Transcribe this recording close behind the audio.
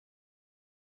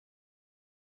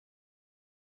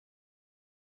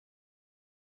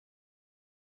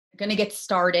Going to get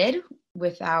started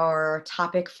with our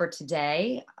topic for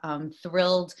today. I'm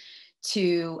thrilled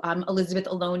to Elizabeth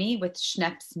Aloni with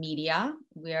Schneps Media.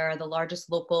 We are the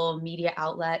largest local media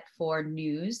outlet for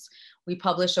news. We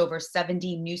publish over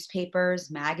 70 newspapers,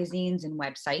 magazines, and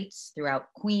websites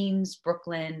throughout Queens,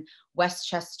 Brooklyn,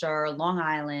 Westchester, Long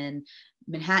Island,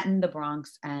 Manhattan, the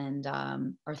Bronx, and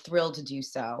are thrilled to do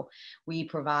so. We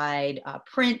provide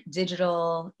print,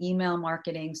 digital, email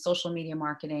marketing, social media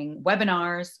marketing,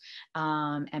 webinars,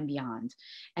 and beyond.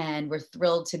 And we're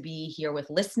thrilled to be here with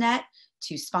ListNet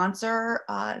to sponsor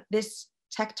this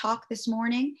Tech Talk this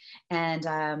morning. And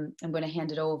I'm going to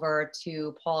hand it over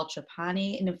to Paul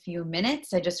Trapani in a few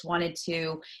minutes. I just wanted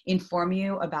to inform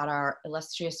you about our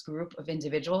illustrious group of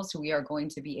individuals who are going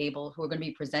to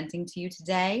be presenting to you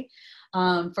today.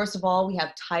 First of all, we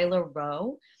have Tyler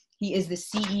Rowe. He is the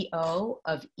CEO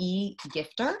of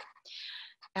eGifter.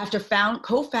 After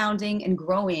co-founding and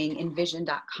growing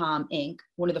Envision.com Inc.,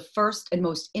 one of the first and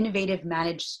most innovative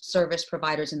managed service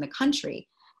providers in the country,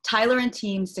 Tyler and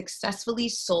team successfully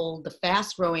sold the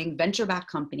fast-growing venture-backed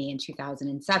company in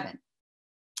 2007.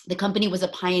 The company was a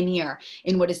pioneer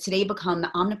in what has today become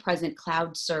the omnipresent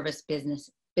cloud service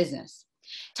business.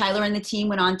 Tyler and the team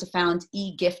went on to found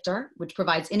eGifter, which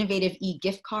provides innovative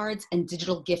e-gift cards and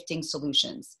digital gifting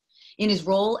solutions. In his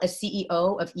role as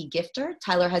CEO of eGifter,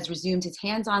 Tyler has resumed his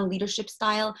hands-on leadership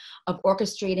style of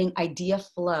orchestrating idea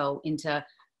flow into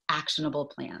actionable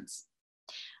plans.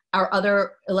 Our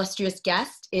other illustrious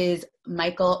guest is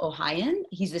Michael Ohayon.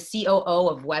 He's the COO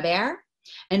of Webair,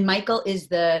 and Michael is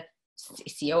the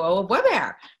COO of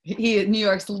Webair. He is New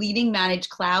York's leading managed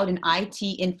cloud and IT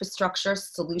infrastructure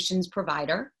solutions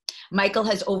provider. Michael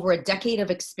has over a decade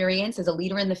of experience as a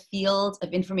leader in the field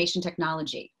of information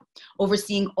technology.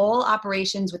 Overseeing all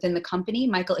operations within the company,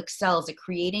 Michael excels at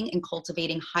creating and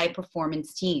cultivating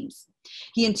high-performance teams.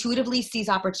 He intuitively sees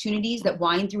opportunities that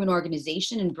wind through an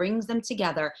organization and brings them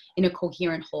together in a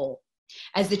coherent whole.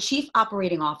 As the Chief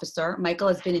Operating Officer, Michael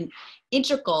has been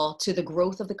integral to the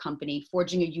growth of the company,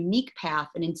 forging a unique path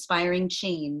and inspiring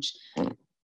change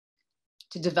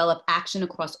to develop action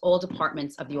across all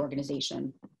departments of the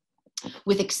organization.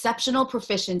 With exceptional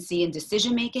proficiency in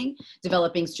decision-making,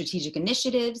 developing strategic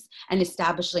initiatives, and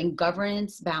establishing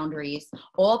governance boundaries,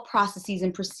 all processes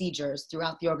and procedures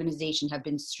throughout the organization have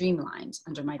been streamlined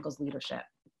under Michael's leadership.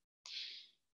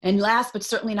 And last, but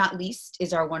certainly not least,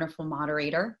 is our wonderful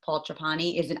moderator. Paul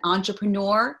Trapani is an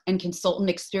entrepreneur and consultant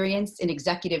experienced in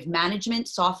executive management,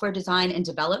 software design and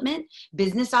development,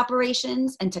 business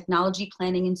operations, and technology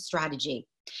planning and strategy.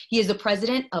 He is the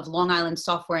president of Long Island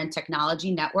Software and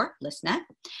Technology Network, ListNet,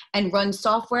 and runs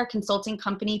software consulting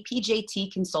company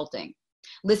PJT Consulting.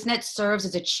 ListNet serves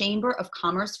as a chamber of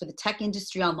commerce for the tech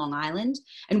industry on Long Island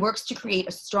and works to create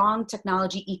a strong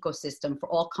technology ecosystem for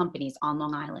all companies on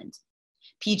Long Island.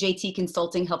 PJT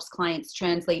Consulting helps clients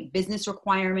translate business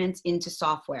requirements into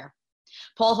software.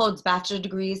 Paul holds bachelor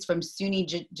degrees from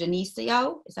SUNY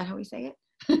Geneseo, is that how we say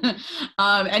it?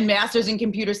 And master's in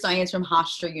computer science from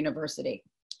Hofstra University.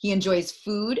 He enjoys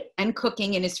food and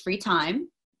cooking in his free time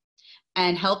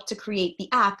and helped to create the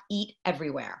app Eat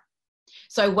Everywhere.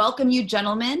 So I welcome you,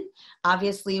 gentlemen.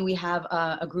 Obviously, we have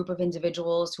a group of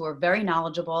individuals who are very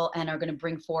knowledgeable and are going to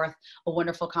bring forth a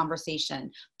wonderful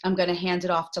conversation. I'm going to hand it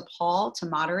off to Paul to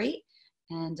moderate.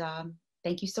 And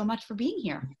thank you so much for being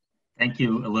here. Thank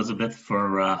you, Elizabeth,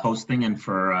 for hosting and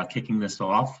for kicking this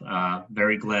off.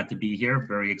 Very glad to be here.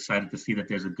 Very excited to see that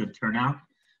there's a good turnout.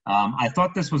 I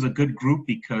thought this was a good group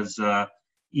because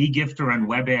eGifter and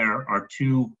Webair are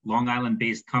two Long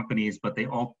Island-based companies, but they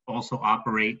also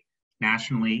operate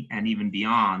nationally and even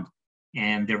beyond.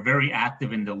 And they're very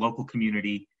active in the local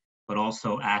community, but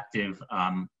also active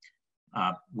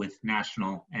with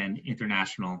national and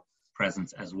international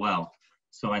presence as well.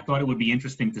 So I thought it would be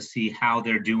interesting to see how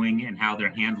they're doing and how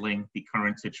they're handling the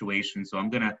current situation. So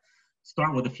I'm going to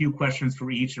start with a few questions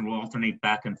for each, and we'll alternate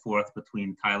back and forth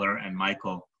between Tyler and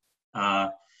Michael.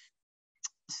 Tyler,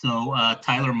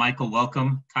 Michael,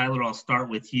 welcome. Tyler, I'll start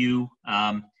with you.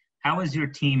 How is your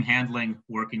team handling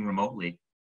working remotely?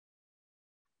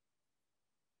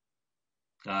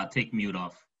 Take mute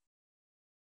off.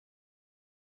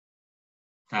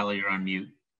 Tyler, you're on mute.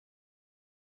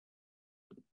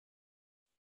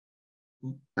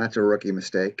 That's a rookie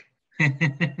mistake.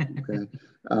 Okay.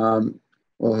 Well,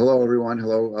 hello, everyone.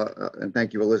 Hello, and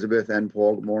thank you, Elizabeth and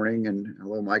Paul. Good morning, and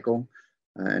hello, Michael,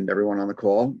 and everyone on the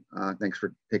call. Thanks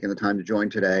for taking the time to join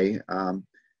today.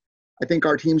 I think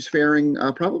our team's faring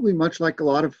probably much like a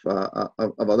lot of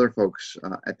other folks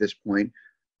at this point.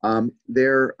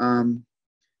 The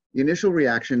initial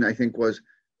reaction, I think, was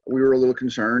we were a little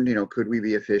concerned, could we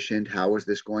be efficient? How was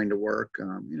this going to work?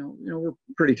 We're a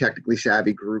pretty technically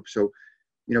savvy group. So,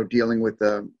 dealing with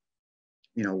the,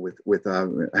 with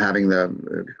having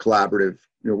the collaborative,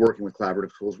 working with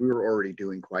collaborative tools, we were already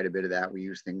doing quite a bit of that. We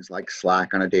use things like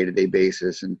Slack on a day-to-day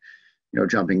basis, and,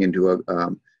 jumping into a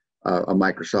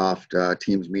Microsoft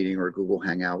Teams meeting or a Google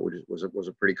Hangout, which was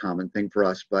a pretty common thing for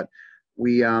us. But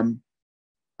we,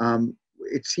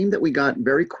 it seemed that we got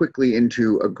very quickly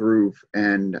into a groove,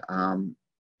 and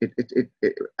it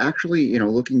actually,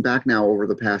 looking back now over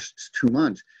the past 2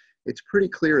 months, it's pretty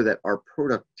clear that our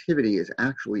productivity is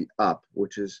actually up,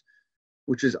 which is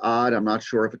odd. I'm not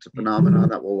sure if it's a phenomenon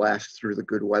that will last through the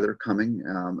good weather coming.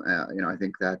 I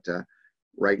think that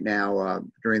right now,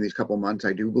 during these couple of months,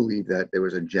 I do believe that there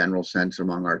was a general sense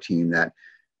among our team that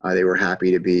they were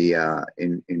happy to be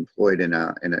employed in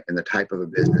the type of a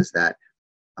business that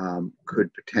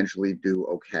could potentially do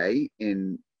okay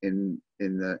in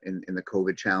the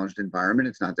COVID challenged environment.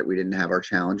 It's not that we didn't have our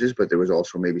challenges, but there was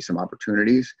also maybe some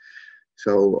opportunities.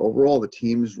 So overall, the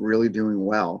team's really doing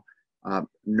well.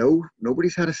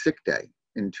 Nobody's had a sick day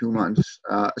in 2 months,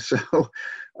 so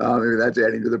maybe that's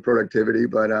adding to the productivity.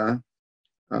 But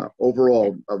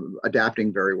overall,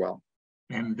 adapting very well.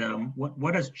 And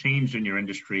what has changed in your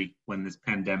industry when this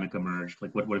pandemic emerged?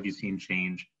 Like, what have you seen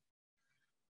change?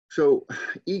 So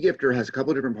eGifter has a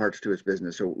couple of different parts to its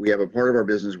business. So we have a part of our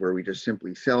business where we just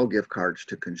simply sell gift cards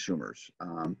to consumers.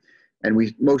 And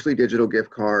we mostly digital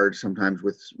gift cards, sometimes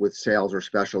with sales or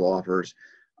special offers.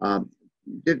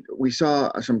 We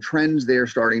saw some trends there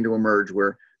starting to emerge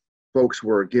where folks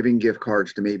were giving gift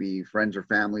cards to maybe friends or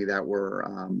family that were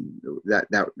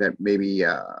that maybe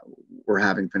were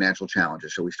having financial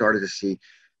challenges. So we started to see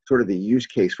sort of the use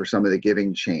case for some of the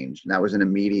giving changed. And that was an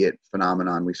immediate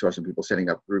phenomenon. We saw some people setting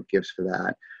up group gifts for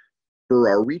that. For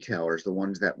our retailers, the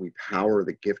ones that we power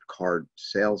the gift card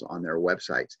sales on their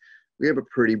websites, we have a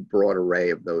pretty broad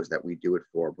array of those that we do it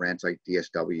for. Brands like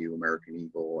DSW, American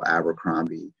Eagle,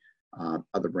 Abercrombie,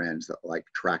 other brands that like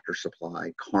Tractor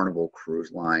Supply, Carnival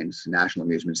Cruise Lines, National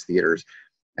Amusements Theaters,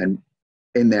 and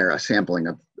in there a sampling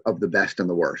of the best and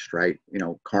the worst, right?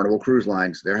 Carnival Cruise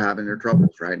Lines, they're having their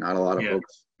troubles, right? Not a lot of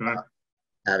folks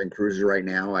having cruises right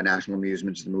now. National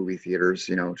Amusements, the movie theaters,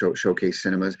 Showcase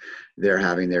Cinemas, they're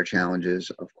having their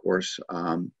challenges, of course.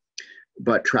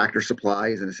 But Tractor Supply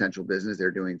is an essential business.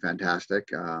 They're doing fantastic.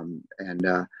 And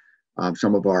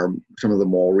some of the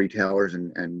mall retailers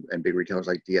and big retailers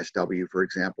like DSW, for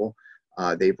example,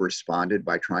 they've responded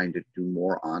by trying to do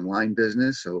more online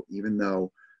business. So even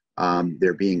though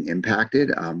they're being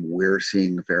impacted, we're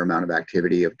seeing a fair amount of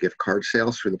activity of gift card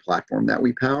sales through the platform that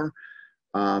we power.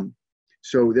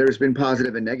 So there's been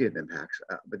positive and negative impacts.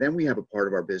 But then we have a part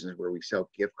of our business where we sell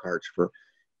gift cards for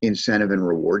incentive and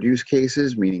reward use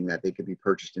cases, meaning that they could be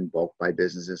purchased in bulk by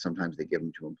businesses. Sometimes they give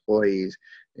them to employees.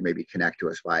 They maybe connect to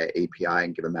us via API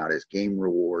and give them out as game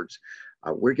rewards.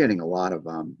 We're getting a lot of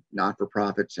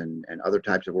not-for-profits and other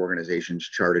types of organizations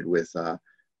charted with,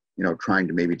 trying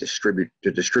to maybe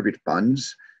distribute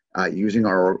funds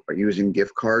using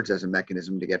gift cards as a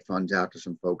mechanism to get funds out to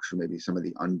some folks who maybe some of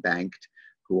the unbanked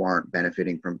who aren't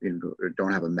benefiting from,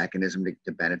 don't have a mechanism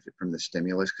to benefit from the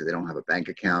stimulus because they don't have a bank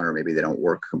account or maybe they don't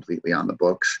work completely on the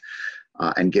books.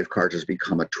 And gift cards has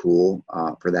become a tool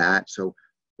for that. So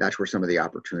that's where some of the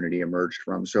opportunity emerged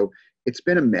from. So it's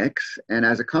been a mix. And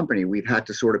as a company, we've had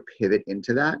to sort of pivot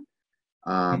into that.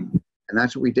 And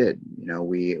that's what we did.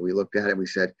 We looked at it and we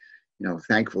said,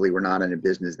 thankfully, we're not in a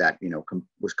business that,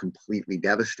 was completely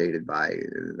devastated by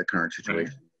the current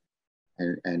situation.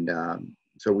 Right.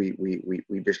 So we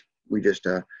just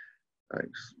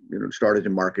started to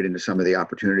market into some of the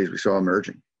opportunities we saw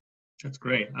emerging. That's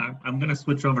great. I'm going to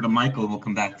switch over to Michael. We'll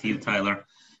come back to you, Tyler.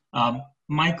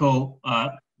 Michael,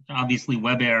 obviously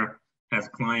Webair has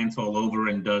clients all over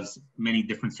and does many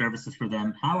different services for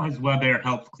them. How has Webair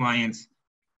helped clients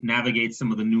navigate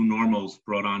some of the new normals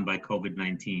brought on by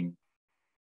COVID-19?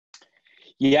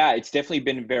 Yeah, it's definitely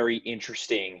been very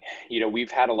interesting. We've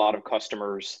had a lot of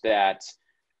customers that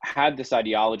had this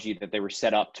ideology that they were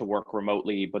set up to work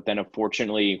remotely, but then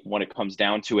unfortunately, when it comes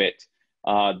down to it,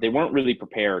 they weren't really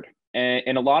prepared.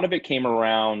 And a lot of it came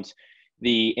around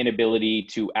the inability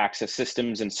to access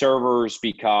systems and servers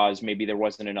because maybe there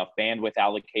wasn't enough bandwidth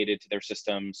allocated to their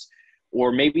systems,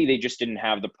 or maybe they just didn't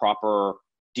have the proper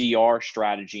DR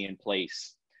strategy in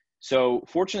place. So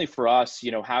fortunately for us,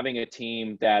 having a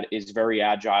team that is very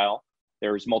agile,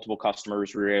 there's multiple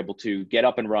customers we were able to get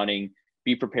up and running,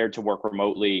 be prepared to work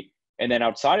remotely. And then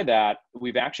outside of that,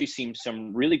 we've actually seen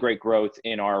some really great growth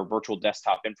in our virtual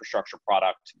desktop infrastructure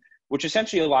product, which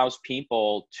essentially allows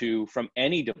people to, from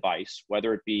any device,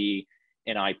 whether it be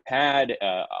an iPad,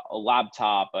 a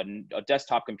laptop, a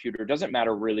desktop computer, doesn't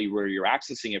matter really where you're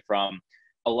accessing it from,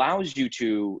 allows you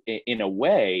to, in a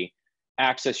way,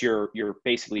 access your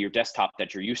basically your desktop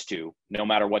that you're used to, no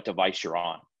matter what device you're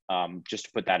on. Just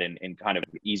to put that in kind of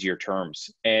easier terms.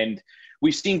 And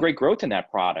we've seen great growth in that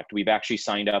product. We've actually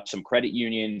signed up some credit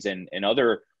unions and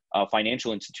other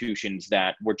financial institutions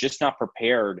that were just not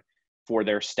prepared for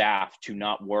their staff to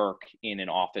not work in an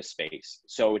office space.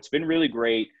 So it's been really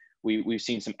great. We've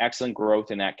seen some excellent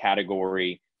growth in that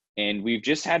category. And we've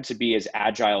just had to be as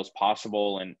agile as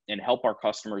possible and help our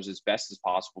customers as best as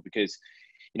possible because,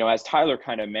 as Tyler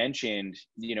kind of mentioned,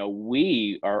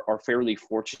 we are fairly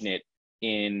fortunate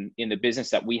in the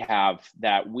business that we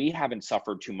haven't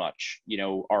suffered too much.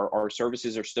 Our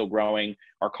services are still growing.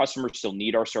 Our customers still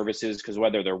need our services because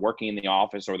whether they're working in the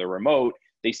office or they're remote,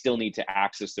 they still need to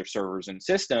access their servers and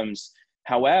systems.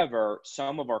 However,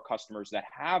 some of our customers that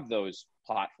have those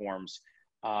platforms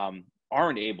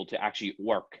aren't able to actually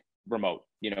work remote.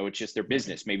 It's just their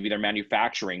business. Maybe they're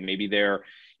manufacturing, maybe they're,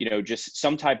 just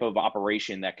some type of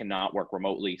operation that cannot work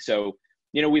remotely. So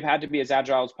we've had to be as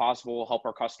agile as possible, help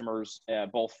our customers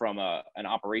both from an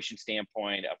operation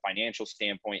standpoint, a financial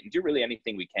standpoint, and do really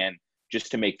anything we can just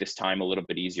to make this time a little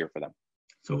bit easier for them.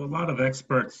 So a lot of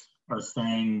experts are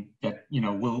saying that,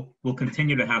 we'll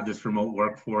continue to have this remote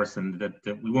workforce and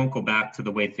that we won't go back to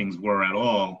the way things were at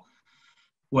all.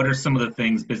 What are some of the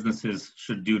things businesses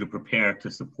should do to prepare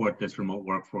to support this remote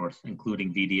workforce,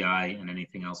 including VDI and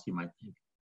anything else you might think?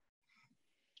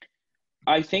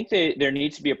 I think that there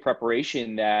needs to be a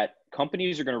preparation that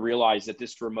companies are going to realize that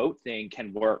this remote thing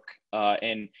can work.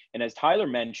 And as Tyler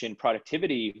mentioned,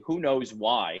 productivity, who knows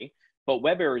why, but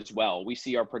Webair as well. We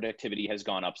see our productivity has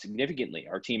gone up significantly.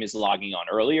 Our team is logging on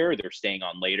earlier. They're staying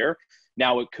on later.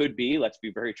 Now it could be, let's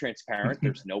be very transparent.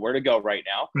 There's nowhere to go right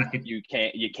now. Right. You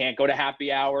can't go to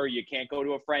happy hour. You can't go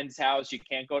to a friend's house. You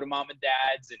can't go to mom and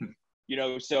dad's.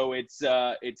 And, so it's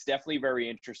definitely very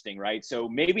interesting, right? So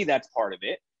maybe that's part of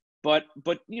it. But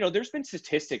there's been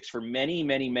statistics for many,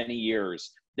 many, many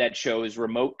years that shows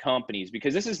remote companies,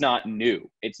 because this is not new.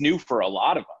 It's new for a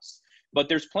lot of us. But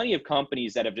there's plenty of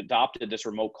companies that have adopted this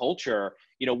remote culture,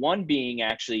 one being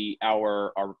actually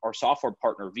our software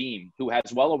partner, Veeam, who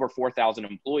has well over 4,000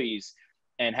 employees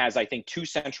and has, I think, 2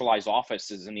 centralized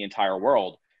offices in the entire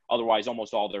world. Otherwise,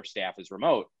 almost all their staff is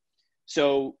remote.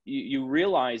 So you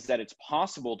realize that it's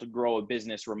possible to grow a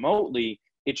business remotely.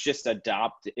 It's just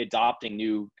adopting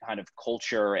new kind of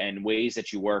culture and ways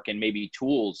that you work and maybe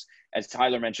tools. As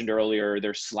Tyler mentioned earlier,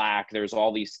 there's Slack, there's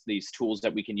all these tools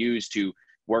that we can use to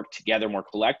work together more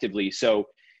collectively. So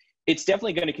it's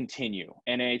definitely going to continue.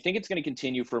 And I think it's going to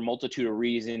continue for a multitude of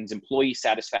reasons. Employee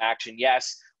satisfaction.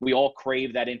 Yes, we all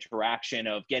crave that interaction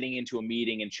of getting into a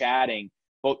meeting and chatting,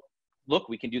 but look,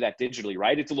 we can do that digitally,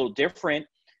 right? It's a little different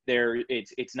there.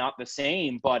 It's not the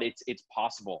same, but it's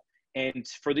possible. And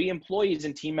for the employees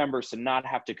and team members to not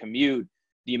have to commute,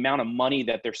 the amount of money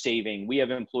that they're saving. We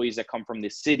have employees that come from the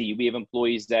city. We have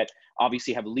employees that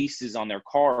obviously have leases on their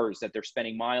cars that they're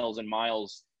spending miles and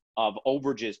miles of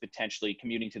overages potentially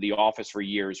commuting to the office for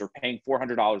years or paying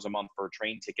 $400 a month for a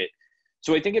train ticket.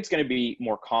 So I think it's going to be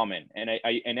more common.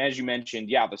 And as you mentioned,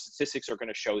 yeah, the statistics are going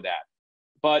to show that.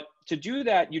 But to do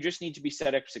that, you just need to be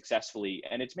set up successfully.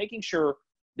 And it's making sure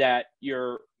that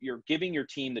you're giving your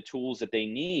team the tools that they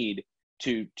need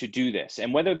to do this.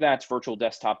 And whether that's virtual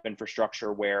desktop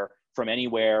infrastructure where from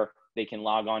anywhere they can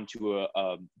log on to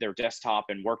their desktop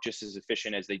and work just as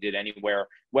efficient as they did anywhere,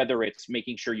 whether it's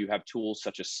making sure you have tools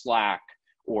such as Slack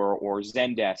or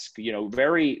Zendesk,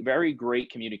 very, very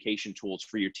great communication tools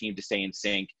for your team to stay in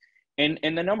sync. And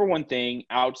the number one thing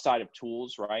outside of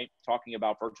tools, right? Talking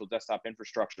about virtual desktop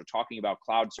infrastructure, talking about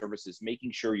cloud services,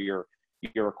 making sure your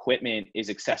equipment is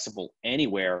accessible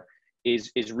anywhere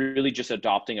is really just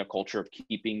adopting a culture of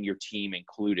keeping your team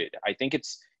included. I think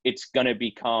it's going to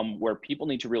become where people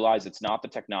need to realize it's not the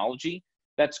technology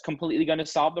that's completely going to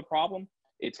solve the problem.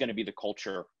 It's going to be the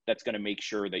culture that's going to make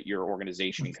sure that your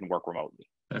organization can work remotely.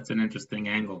 That's an interesting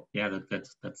angle. Yeah,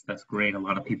 that's great. A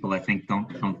lot of people, I think,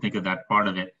 don't think of that part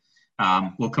of it.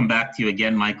 We'll come back to you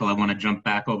again, Michael. I want to jump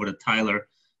back over to Tyler.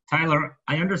 Tyler,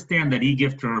 I understand that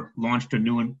eGifter launched a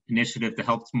new initiative to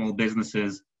help small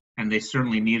businesses, and they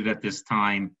certainly need it at this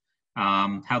time,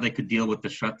 how they could deal with the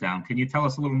shutdown. Can you tell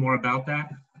us a little more about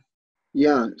that?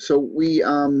 Yeah, so we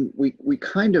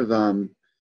kind of,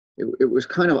 it was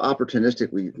kind of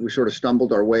opportunistic. We sort of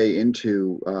stumbled our way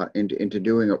into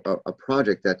doing a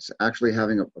project that's actually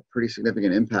having a pretty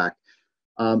significant impact.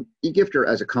 eGifter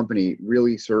as a company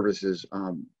really services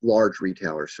large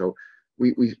retailers. So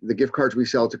the gift cards we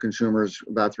sell to consumers,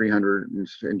 about 300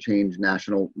 and change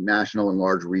national and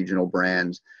large regional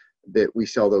brands, that we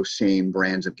sell those same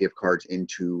brands of gift cards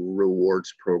into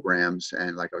rewards programs.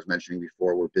 And like I was mentioning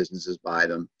before, where businesses buy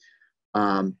them.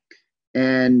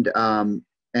 And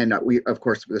we, of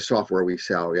course, the software we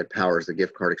sell, we had Powers, the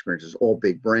gift card experiences, all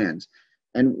big brands.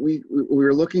 And we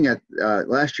were looking at,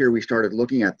 last year, we started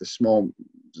looking at the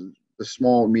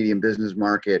small, medium business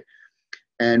market.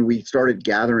 And we started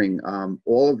gathering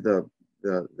all of the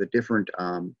different,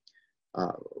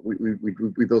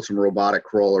 we built some robotic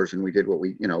crawlers, and we did what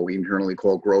we internally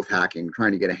call growth hacking,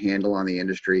 trying to get a handle on the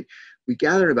industry. We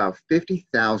gathered about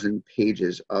 50,000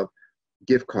 pages of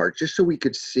gift cards just so we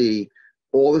could see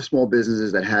all the small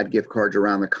businesses that had gift cards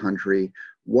around the country,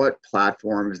 what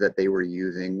platforms that they were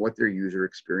using, what their user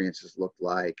experiences looked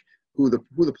like, who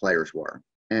the players were.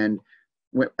 And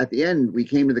at the end, we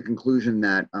came to the conclusion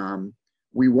that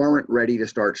we weren't ready to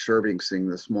start servicing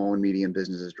the small and medium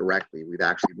businesses directly. We've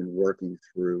actually been working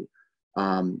through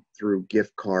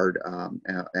gift card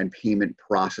and payment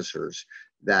processors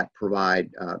that provide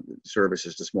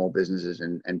services to small businesses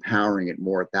and powering it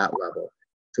more at that level.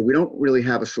 So we don't really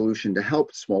have a solution to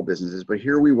help small businesses, but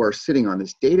here we were sitting on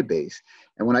this database.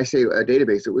 And when I say a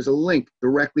database, it was a link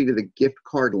directly to the gift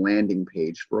card landing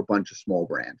page for a bunch of small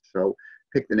brands. So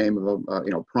pick the name of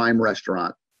a Prime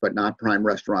Restaurant, but not Prime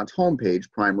Restaurant's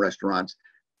homepage, Prime Restaurant's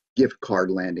gift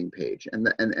card landing page. And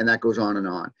that goes on and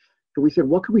on. So we said,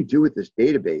 what can we do with this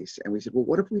database? And we said, well,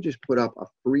 what if we just put up a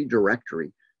free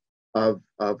directory of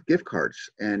gift cards?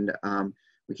 And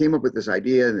we came up with this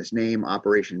idea and this name,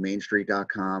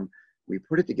 operationmainstreet.com. We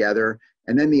put it together,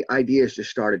 and then the ideas just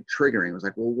started triggering. It was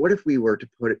like, well, what if we were to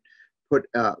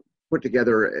put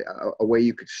together a way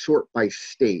you could sort by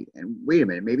state? And wait a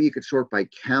minute, maybe you could sort by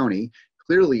county.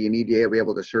 Clearly, you need to be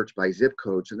able to search by zip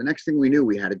code. So the next thing we knew,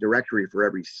 we had a directory for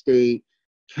every state,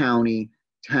 county,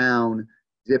 town,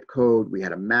 zip code. We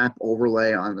had a map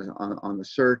overlay on the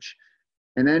search.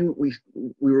 And then we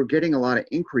were getting a lot of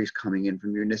inquiries coming in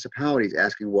from municipalities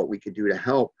asking what we could do to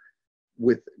help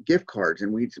with gift cards.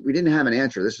 And we didn't have an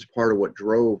answer. This is part of what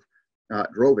drove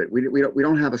it. We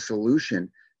don't have a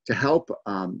solution to help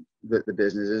the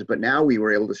businesses, but now we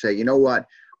were able to say, you know what,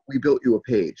 we built you a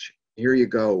page. Here you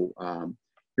go.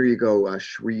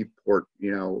 Shreveport,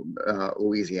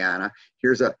 Louisiana.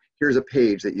 Here's a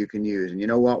page that you can use. And you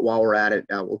know what, while we're at it,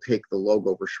 we'll take the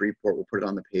logo for Shreveport, we'll put it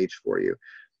on the page for you.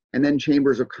 And then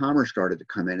chambers of commerce started to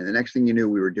come in. And the next thing you knew,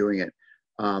 we were doing it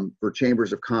for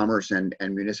chambers of commerce and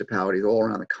municipalities all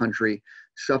around the country.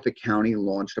 Suffolk County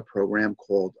launched a program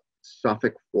called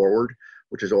Suffolk Forward,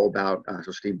 which is all about,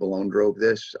 so Steve Ballone drove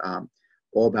this,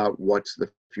 all about what's the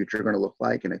future going to look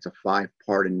like. And it's a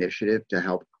 5-part initiative to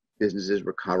help businesses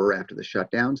recover after the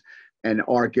shutdowns. And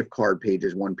our gift card page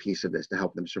is one piece of this to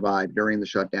help them survive during the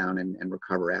shutdown and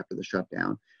recover after the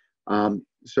shutdown.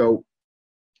 So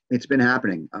it's been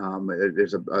happening.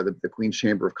 There's the Queen's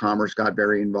Chamber of Commerce got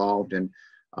very involved, and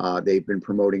they've been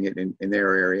promoting it in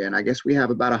their area. And I guess we have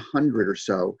about 100 or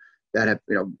so that have,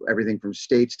 everything from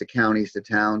states to counties to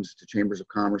towns to chambers of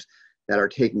commerce that are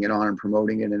taking it on and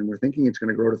promoting it. And we're thinking it's going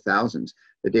to grow to thousands.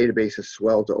 The database has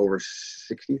swelled to over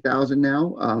 60,000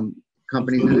 now.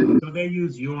 Companies. So they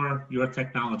use your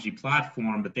technology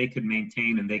platform, but they could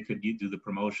maintain and they could do the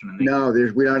promotion. And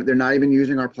they're not even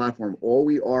using our platform. All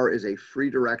we are is a free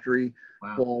directory.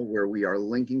 Wow. Where we are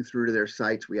linking through to their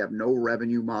sites. We have no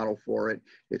revenue model for it.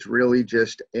 It's really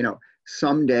just,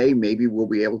 someday maybe we'll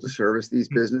be able to service these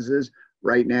businesses.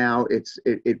 Right now, it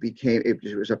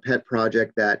was a pet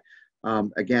project that,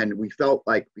 again, we felt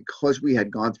like because we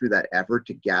had gone through that effort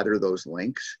to gather those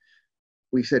links,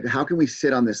 we said, how can we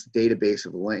sit on this database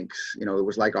of links? It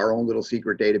was like our own little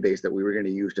secret database that we were going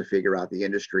to use to figure out the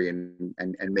industry and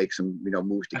make some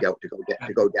moves to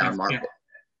go down market.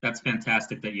 That's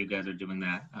fantastic that you guys are doing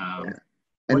that. Yeah.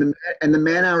 And the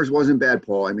man hours wasn't bad,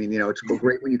 Paul. I mean, it's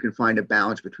great when you can find a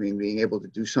balance between being able to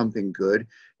do something good.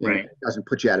 Right. It doesn't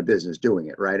put you out of business doing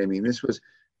it, right? I mean, this was,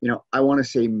 I want to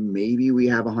say maybe we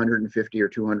have 150 or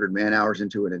 200 man hours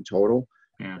into it in total.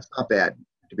 Yeah. It's not bad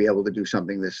to be able to do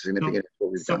something this significant as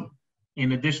what we've done.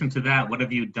 In addition to that, what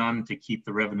have you done to keep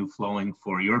the revenue flowing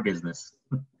for your business?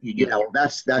 Well,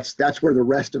 that's where the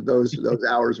rest of those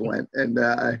hours went, and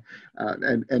that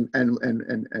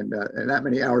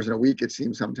many hours in a week it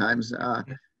seems sometimes.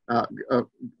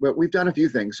 But we've done a few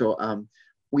things. So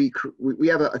we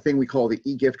have a thing we call the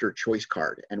eGifter Choice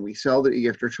Card, and we sell the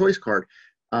eGifter Choice Card.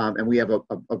 And we have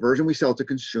a version we sell to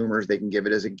consumers. They can give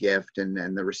it as a gift,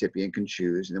 and the recipient can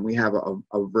choose. And then we have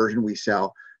a version we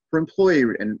sell for employee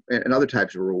and other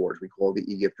types of rewards. We call the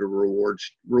eGifter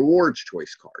Rewards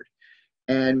Choice Card.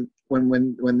 And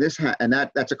when this and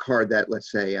that's a card that,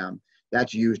 let's say,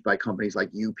 that's used by companies like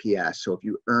UPS. So if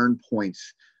you earn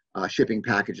points shipping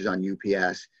packages on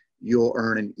UPS, you'll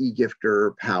earn an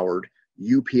eGifter powered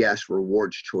UPS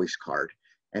Rewards Choice card.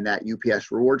 And that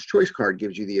UPS Rewards Choice card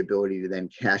gives you the ability to then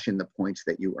cash in the points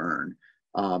that you earn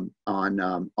on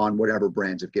whatever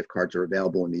brands of gift cards are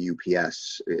available in the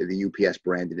UPS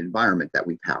branded environment that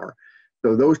we power.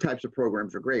 So those types of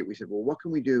programs are great. We said, well, what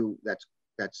can we do that's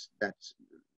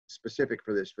specific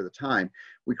for the time?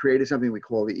 We created something we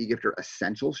call the eGifter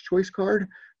Essentials Choice Card,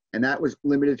 and that was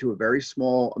limited to a very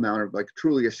small amount of like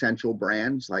truly essential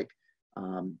brands like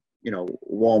Walmart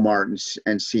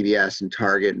and CVS and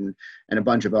Target and a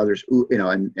bunch of others,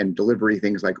 and delivery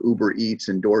things like Uber Eats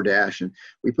and DoorDash. And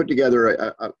we put together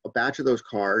a batch of those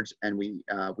cards, and we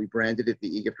branded it the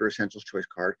eGifter Essentials Choice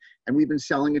Card, and we've been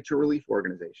selling it to relief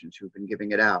organizations who've been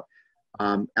giving it out.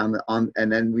 And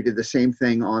then we did the same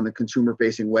thing on the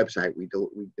consumer-facing website. We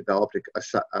developed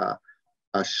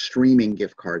a streaming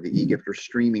gift card, the eGifter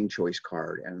Streaming Choice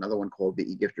Card, and another one called the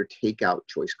eGifter Takeout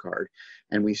Choice Card.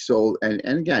 And we sold, and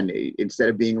again, instead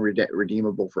of being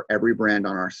redeemable for every brand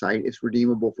on our site, it's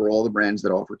redeemable for all the brands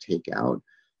that offer takeout,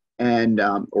 and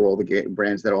or all the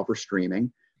brands that offer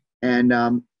streaming, and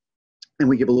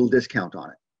we give a little discount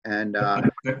on it. And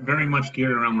very much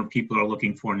geared around what people are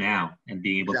looking for now and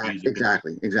being able to use it.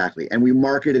 Exactly. And we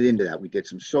marketed into that. We did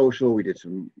some social, we did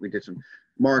some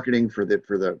marketing for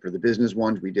the business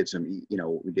ones. We did we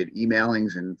did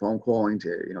emailings and phone calling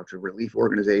to relief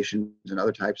organizations and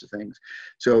other types of things.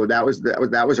 So that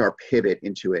was our pivot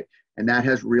into it, and that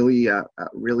has really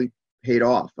paid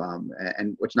off.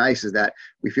 And what's nice is that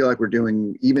we feel like we're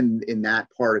doing, even in that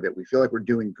part of it, we feel like we're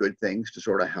doing good things to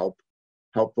sort of help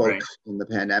folks in the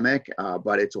pandemic,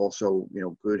 but it's also,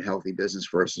 good, healthy business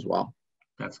for us as well.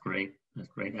 That's great.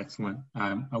 Excellent.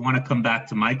 I want to come back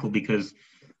to Michael, because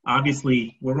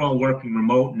obviously we're all working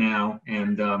remote now.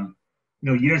 And,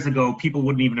 years ago, people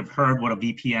wouldn't even have heard what a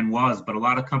VPN was, but a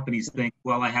lot of companies think,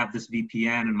 well, I have this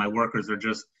VPN and my workers are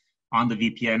just on the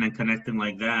VPN and connecting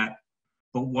like that.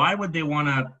 But why would they want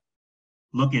to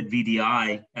look at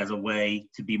VDI as a way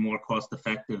to be more cost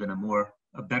effective and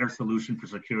a better solution for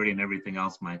security and everything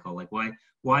else, Michael? Like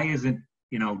why isn't,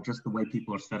 just the way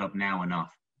people are set up now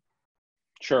enough?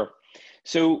 Sure.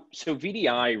 So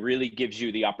VDI really gives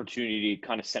you the opportunity to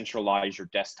kind of centralize your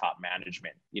desktop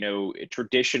management.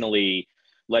 Traditionally,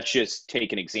 let's just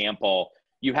take an example.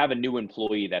 You have a new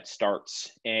employee that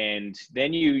starts, and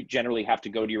then you generally have to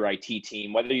go to your IT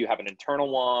team, whether you have an internal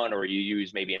one or you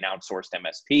use maybe an outsourced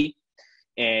MSP.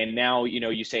 And now,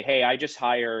 you say, hey, I just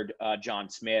hired John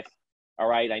Smith. All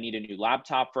right, I need a new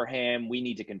laptop for him. We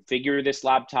need to configure this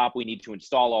laptop. We need to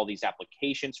install all these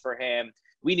applications for him.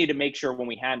 We need to make sure when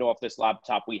we hand off this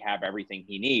laptop, we have everything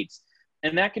he needs.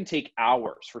 And that can take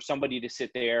hours for somebody to sit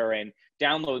there and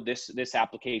download this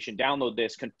application, download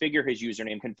this, configure his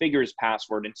username, configure his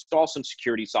password, install some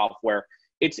security software.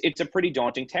 It's a pretty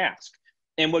daunting task.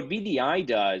 And what VDI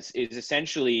does is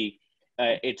essentially,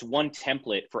 it's one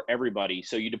template for everybody.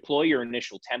 So you deploy your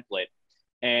initial template,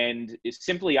 and it's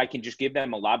simply, I can just give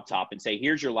them a laptop and say,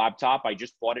 here's your laptop. I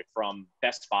just bought it from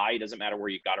Best Buy. It doesn't matter where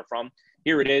you got it from.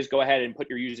 Here it is. Go ahead and put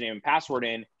your username and password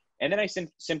in. And then I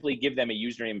simply give them a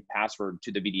username and password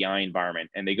to the VDI environment.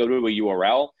 And they go to a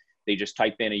URL. They just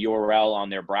type in a URL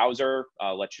on their browser.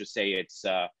 Let's just say it's,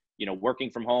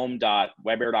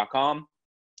 workingfromhome.webair.com.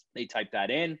 They type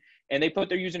that in, and they put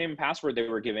their username and password they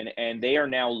were given, and they are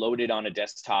now loaded on a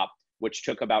desktop, which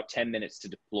took about 10 minutes to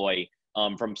deploy.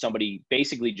 From somebody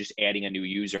basically just adding a new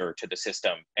user to the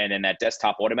system. And then that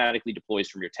desktop automatically deploys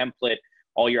from your template.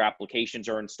 All your applications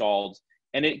are installed,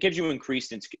 and it gives you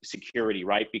increased security,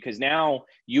 right? Because now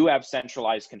you have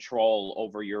centralized control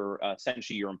over your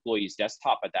essentially your employee's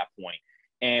desktop at that point.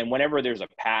 And whenever there's a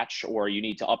patch, or you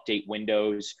need to update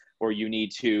Windows, or you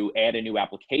need to add a new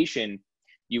application,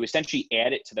 you essentially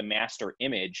add it to the master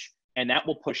image, and that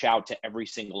will push out to every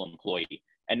single employee.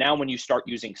 And now when you start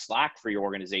using Slack for your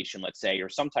organization, let's say, or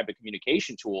some type of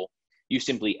communication tool, you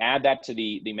simply add that to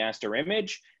the master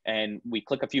image, and we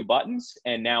click a few buttons,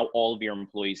 and now all of your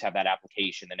employees have that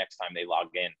application the next time they log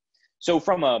in. So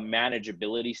from a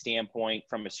manageability standpoint,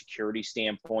 from a security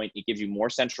standpoint, it gives you more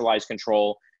centralized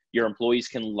control. Your employees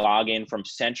can log in from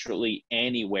centrally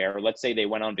anywhere. Let's say they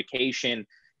went on vacation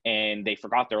and they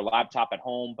forgot their laptop at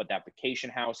home, but that vacation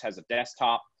house has a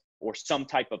desktop or some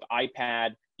type of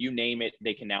iPad, you name it,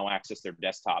 they can now access their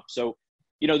desktop. So,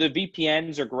 the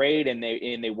VPNs are great and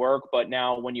they work, but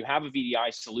now when you have a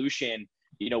VDI solution,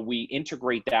 we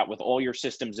integrate that with all your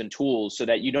systems and tools so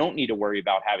that you don't need to worry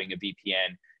about having a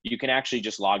VPN. You can actually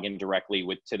just log in directly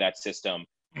to that system.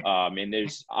 And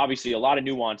there's obviously a lot of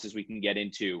nuances we can get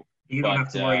into. You don't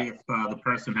have to worry if the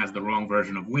person has the wrong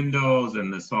version of Windows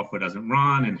and the software doesn't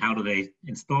run, and how do they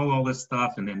install all this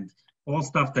stuff, and then all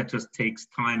stuff that just takes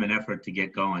time and effort to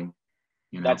get going.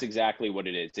 You know? That's exactly what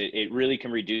it is. It really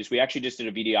can reduce. We actually just did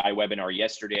a VDI webinar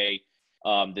yesterday.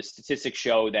 The statistics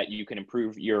show that you can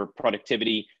improve your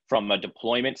productivity from a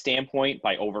deployment standpoint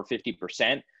by over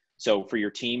 50%. So for your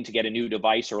team to get a new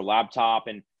device or laptop,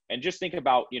 and just think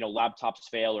about, you know, laptops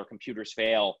fail or computers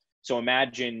fail. So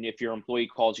imagine if your employee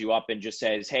calls you up and just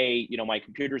says, hey, you know, my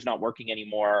computer's not working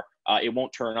anymore. It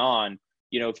won't turn on.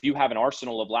 You know, if you have an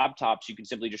arsenal of laptops, you can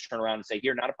simply just turn around and say,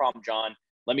 here, not a problem, John.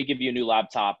 Let me give you a new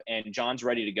laptop, and John's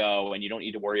ready to go, and you don't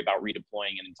need to worry about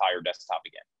redeploying an entire desktop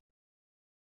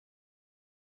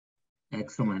again.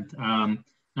 Excellent.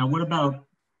 Now, what about,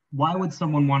 why would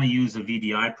someone want to use a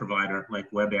VDI provider like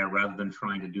Webair rather than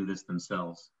trying to do this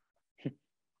themselves?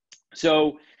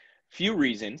 So, few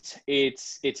reasons.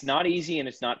 It's not easy and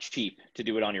it's not cheap to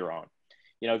do it on your own.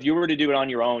 You know, if you were to do it on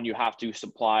your own, you have to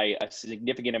supply a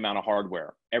significant amount of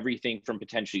hardware, everything from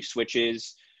potentially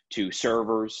switches to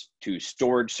servers to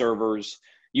storage servers,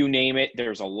 you name it.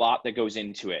 There's a lot that goes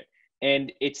into it.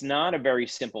 And it's not a very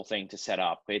simple thing to set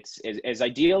up. It's as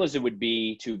ideal as it would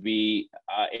be to be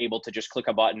able to just click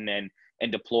a button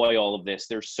and deploy all of this.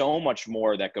 There's so much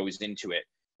more that goes into it.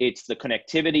 It's the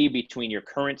connectivity between your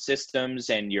current systems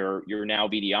and your now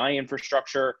VDI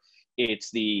infrastructure.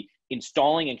 It's the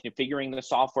installing and configuring the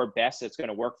software best that's going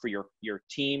to work for your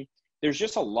team. There's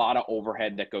just a lot of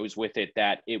overhead that goes with it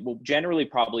that it will generally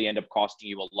probably end up costing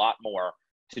you a lot more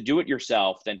to do it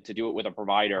yourself than to do it with a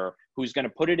provider who's going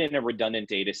to put it in a redundant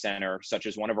data center, such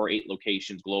as one of our 8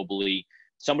 locations globally,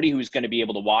 somebody who's going to be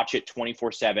able to watch it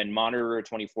 24/7, monitor it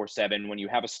 24/7. When you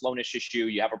have a slowness issue,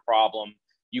 you have a problem,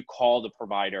 you call the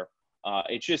provider.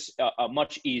 It's just a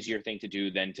much easier thing to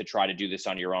do than to try to do this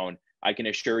on your own. I can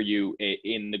assure you,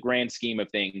 in the grand scheme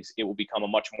of things, it will become a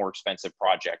much more expensive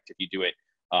project if you do it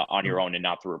on your own and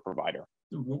not through a provider.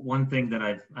 One thing that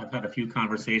I've had a few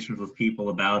conversations with people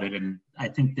about it, and I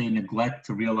think they neglect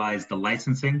to realize the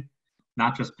licensing,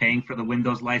 not just paying for the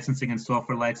Windows licensing and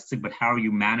software licensing, but how are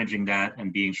you managing that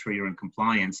and being sure you're in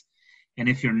compliance. And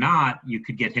if you're not, you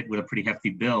could get hit with a pretty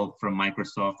hefty bill from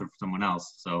Microsoft or someone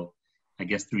else. So I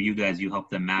guess through you guys, you help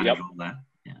them manage all that.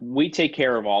 Yeah. We take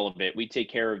care of all of it. We take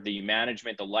care of the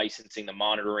management, the licensing, the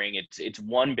monitoring. It's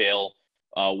one bill,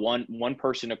 one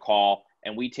person to call,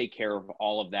 and we take care of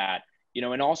all of that. You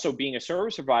know, and also being a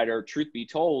service provider, truth be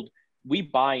told, we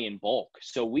buy in bulk.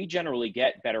 So we generally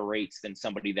get better rates than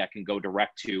somebody that can go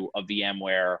direct to a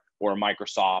VMware or a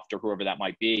Microsoft or whoever that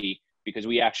might be, because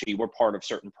we're part of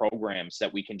certain programs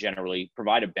that we can generally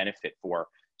provide a benefit for.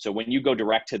 So when you go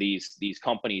direct to these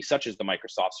companies, such as the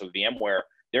Microsofts or VMware,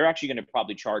 they're actually going to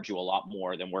probably charge you a lot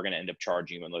more than we're going to end up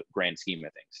charging you in the grand scheme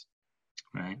of things.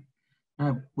 Right.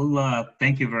 Well,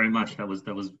 thank you very much. That was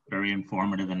very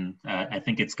informative, and I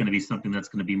think it's going to be something that's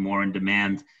going to be more in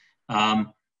demand.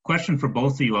 Question for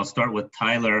both of you. I'll start with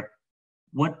Tyler.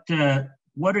 What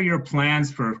are your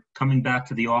plans for coming back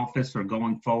to the office or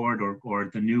going forward,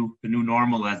 or the new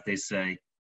normal, as they say?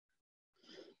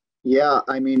 Yeah,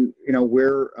 I mean, you know,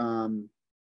 we're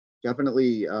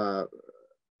definitely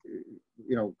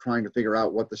trying to figure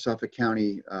out what the Suffolk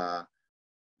County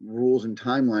rules and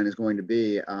timeline is going to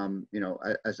be.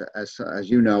 As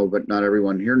you know, but not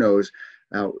everyone here knows,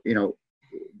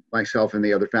 myself and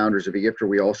the other founders of eGifter,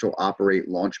 we also operate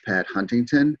Launchpad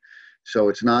Huntington. So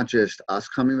it's not just us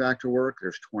coming back to work.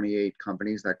 There's 28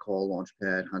 companies that call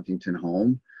Launchpad Huntington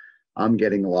home. I'm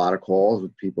getting a lot of calls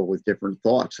with people with different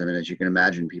thoughts. I mean, as you can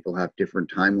imagine, people have different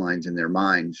timelines in their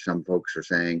minds. Some folks are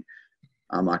saying,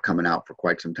 I'm not coming out for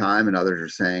quite some time, and others are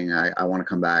saying, I want to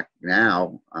come back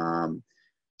now.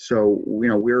 So, you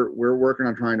know, we're working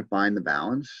on trying to find the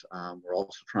balance. We're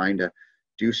also trying to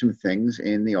do some things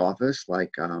in the office,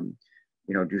 like,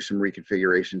 do some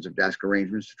reconfigurations of desk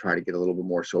arrangements to try to get a little bit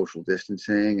more social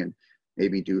distancing, and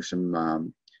maybe do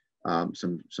some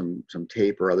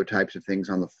tape or other types of things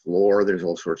on the floor. There's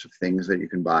all sorts of things that you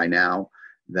can buy now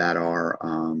that are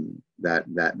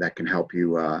that can help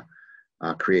you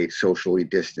create socially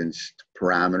distanced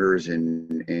parameters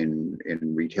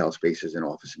in retail spaces and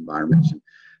office environments. And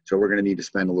so we're going to need to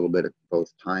spend a little bit of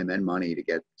both time and money to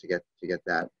get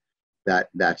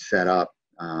that set up.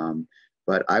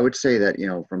 But I would say that, you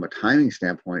know, from a timing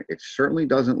standpoint, it certainly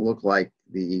doesn't look like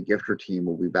the eGifter team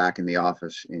will be back in the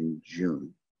office in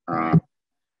June.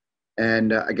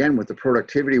 Again, with the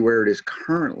productivity where it is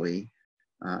currently,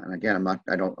 and again, I'm not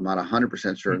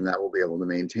 100% certain that we'll be able to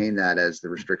maintain that as the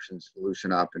restrictions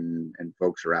loosen up and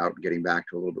folks are out getting back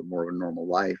to a little bit more of a normal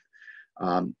life.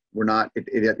 we're not,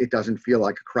 it doesn't feel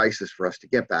like a crisis for us to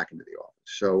get back into the office.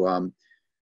 So,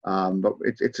 but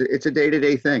it's a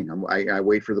day-to-day thing. I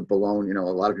wait for the balloon. You know, a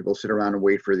lot of people sit around and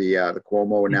wait for the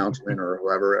Cuomo announcement or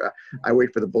whoever. I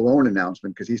wait for the balloon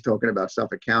announcement because he's talking about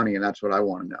Suffolk County, and that's what I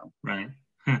want to know. Right.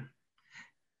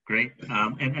 Great.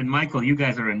 And Michael, you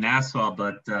guys are in Nassau,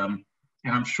 but and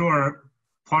I'm sure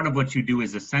part of what you do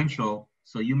is essential.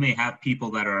 So you may have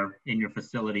people that are in your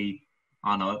facility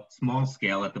on a small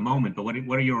scale at the moment. But what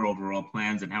are your overall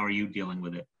plans, and how are you dealing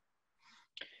with it?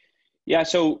 Yeah,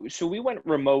 so we went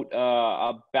remote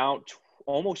about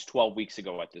almost 12 weeks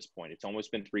ago at this point. It's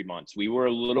almost been 3 months. We were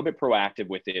a little bit proactive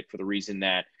with it for the reason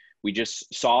that we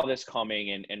just saw this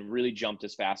coming and really jumped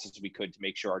as fast as we could to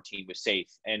make sure our team was safe.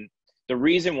 And the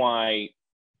reason why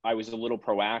I was a little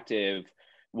proactive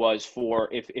was for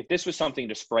if this was something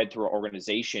to spread through our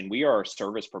organization, we are a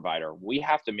service provider. We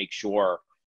have to make sure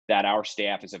that our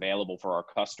staff is available for our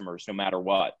customers no matter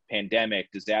what,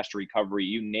 pandemic, disaster recovery,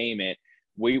 you name it.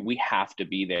 We have to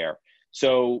be there.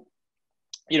 So,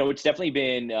 you know, it's definitely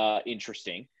been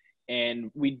interesting,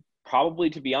 and we probably,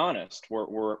 to be honest,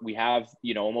 we have,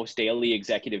 you know, almost daily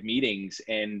executive meetings,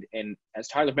 and as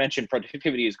Tyler mentioned,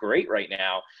 productivity is great right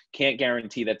now. Can't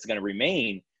guarantee that's going to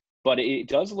remain, but it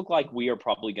does look like we are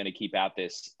probably going to keep at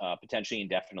this potentially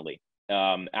indefinitely.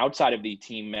 Outside of the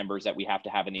team members that we have to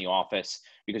have in the office,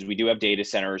 because we do have data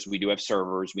centers, we do have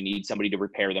servers, we need somebody to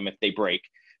repair them if they break.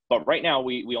 But right now,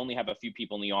 we only have a few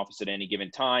people in the office at any given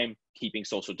time, keeping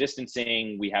social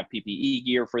distancing. We have PPE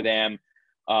gear for them.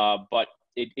 But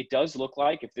it does look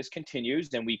like if this continues,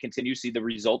 then we continue to see the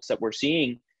results that we're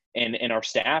seeing, and our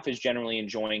staff is generally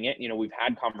enjoying it. You know, we've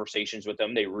had conversations with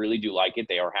them. They really do like it.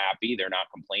 They are happy. They're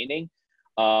not complaining.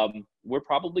 We're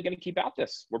probably going to keep at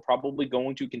this. We're probably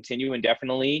going to continue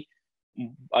indefinitely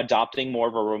adopting more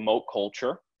of a remote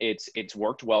culture. It's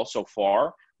worked well so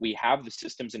far. We have the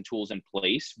systems and tools in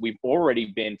place. We've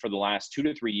already been, for the last 2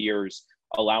 to 3 years,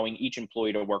 allowing each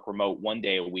employee to work remote 1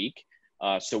 day a week.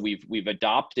 So we've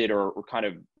adopted or kind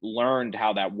of learned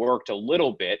how that worked a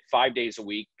little bit. 5 days a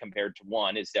week compared to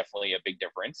 1 is definitely a big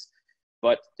difference.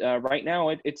 But right now,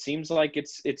 it seems like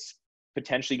it's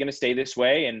potentially going to stay this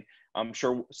way. And I'm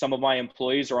sure some of my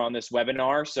employees are on this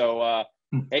webinar. So,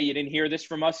 hey, you didn't hear this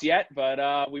from us yet,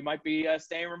 but we might be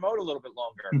staying remote a little bit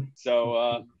longer.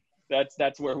 So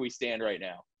that's where we stand right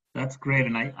now. That's great.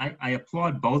 And I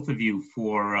applaud both of you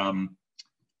for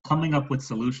coming up with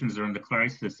solutions during the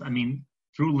crisis. I mean,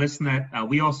 through ListNet,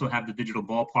 we also have the digital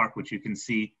ballpark, which you can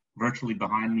see virtually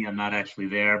behind me. I'm not actually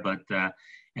there, but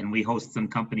and we host some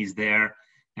companies there.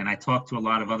 And I talk to a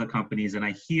lot of other companies, and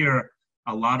I hear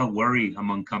a lot of worry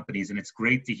among companies. And it's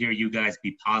great to hear you guys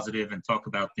be positive and talk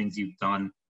about things you've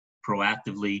done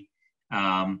proactively.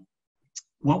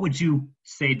 What would you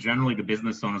say generally to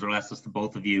business owners, or ask this to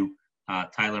both of you?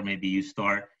 Tyler, maybe you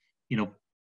start. You know,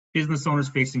 business owners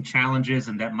facing challenges,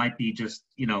 and that might be just,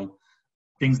 you know,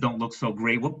 things don't look so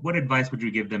great. What advice would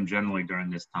you give them generally during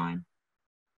this time?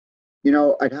 You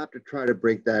know, I'd have to try to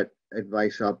break that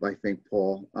advice up, I think,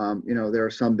 Paul. You know, there are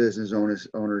some business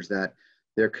owners that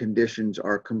their conditions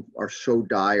are so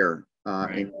dire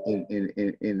Right.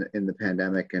 in the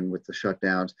pandemic and with the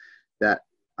shutdowns that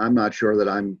I'm not sure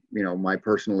that my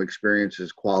personal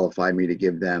experiences qualify me to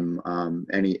give them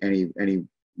any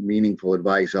meaningful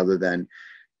advice other than,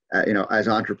 as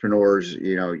entrepreneurs,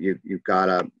 you've got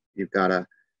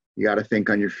to think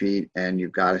on your feet, and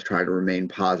you've got to try to remain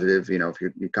positive. You know, if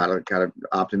you've got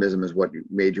optimism is what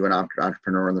made you an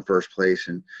entrepreneur in the first place,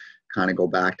 and kind of go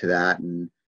back to that and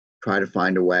try to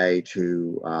find a way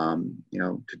to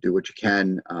do what you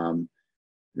can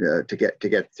to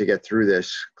get through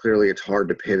this. Clearly, it's hard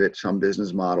to pivot some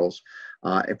business models.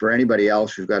 And for anybody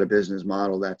else who's got a business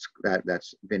model that's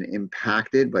been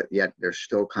impacted, but yet they're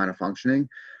still kind of functioning,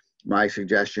 my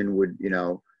suggestion would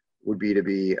be to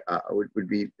be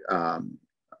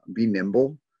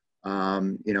nimble.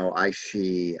 I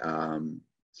see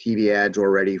TV ads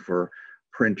already for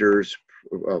printers,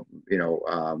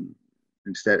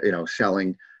 instead,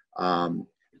 selling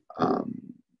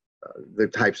the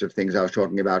types of things I was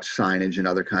talking about, signage and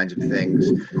other kinds of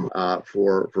things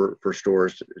for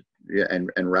stores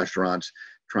and restaurants,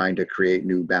 trying to create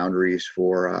new boundaries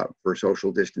for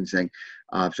social distancing.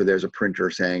 So there's a printer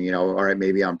saying, all right,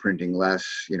 maybe I'm printing less,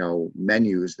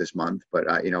 menus this month, but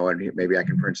maybe I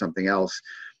can print something else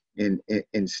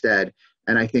instead.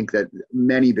 And I think that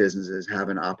many businesses have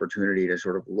an opportunity to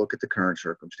sort of look at the current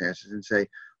circumstances and say,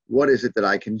 what is it that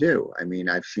I can do? I mean,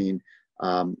 I've seen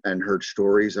and heard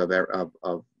stories of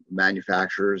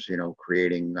manufacturers,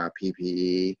 creating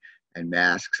PPE, and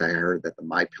masks. I heard that the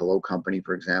My Pillow company,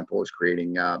 for example, is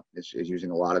creating is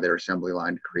using a lot of their assembly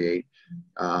line to create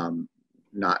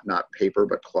not paper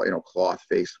but cloth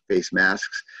face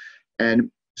masks.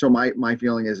 And so my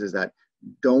feeling is that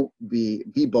don't be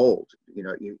bold.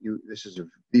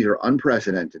 These are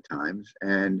unprecedented times,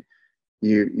 and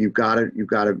you've got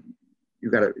to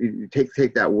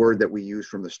take that word that we use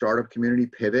from the startup community,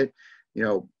 pivot.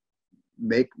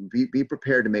 Be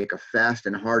prepared to make a fast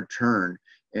and hard turn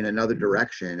in another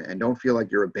direction, and don't feel like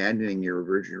you're abandoning your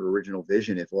original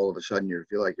vision if all of a sudden you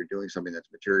feel like you're doing something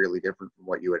that's materially different from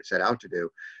what you had set out to do.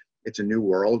 It's a new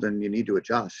world and you need to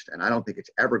adjust. And I don't think it's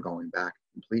ever going back to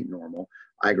complete normal.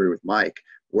 I agree with Mike.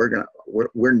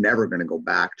 We're never going to go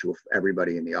back to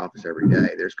everybody in the office every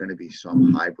day. There's going to be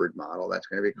some hybrid model that's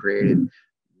going to be created.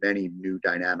 Many new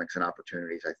dynamics and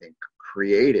opportunities, I think,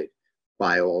 created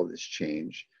by all of this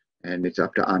change. And it's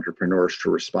up to entrepreneurs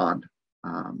to respond.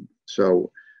 I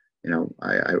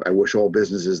wish all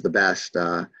businesses the best.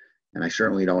 And I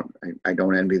certainly don't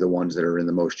envy the ones that are in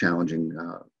the most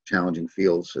challenging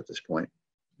fields at this point.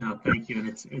 No, thank you. And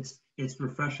it's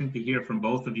refreshing to hear from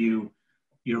both of you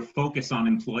your focus on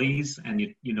employees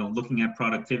and looking at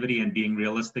productivity and being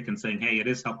realistic and saying, hey, it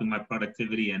is helping my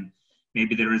productivity and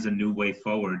maybe there is a new way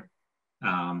forward.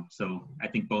 So I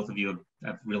think both of you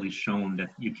have really shown that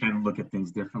you can look at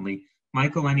things differently.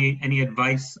 Michael, any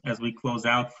advice as we close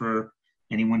out for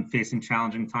anyone facing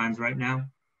challenging times right now?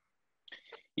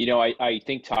 I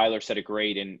think Tyler said it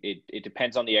great, and it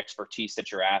depends on the expertise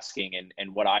that you're asking,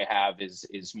 and what I have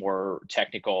is more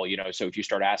technical, so if you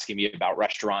start asking me about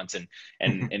restaurants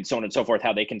and so on and so forth,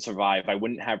 how they can survive, I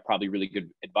wouldn't have probably really good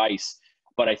advice.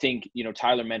 But I think,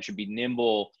 Tyler mentioned be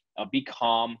nimble, be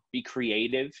calm, be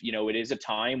creative. It is a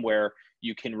time where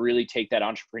you can really take that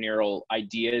entrepreneurial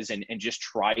ideas and just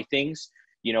try things.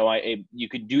 You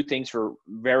could do things for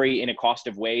very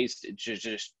inexpensive ways to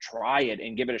just try it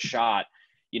and give it a shot.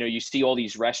 You see all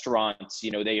these restaurants,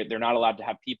 they're not allowed to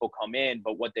have people come in,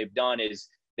 but what they've done is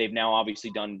they've now obviously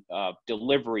done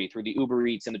delivery through the Uber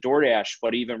Eats and the DoorDash,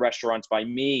 but even Restaurants by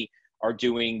Me are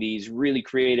doing these really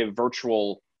creative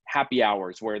virtual happy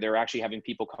hours where they're actually having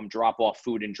people come drop off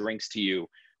food and drinks to you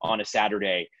on a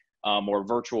Saturday, or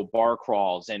virtual bar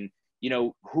crawls. And,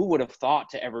 who would have thought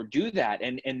to ever do that?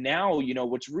 And now,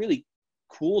 what's really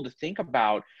cool to think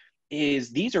about is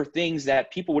these are things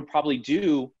that people would probably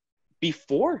do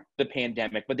before the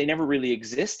pandemic, but they never really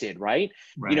existed, right?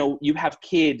 You have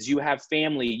kids, you have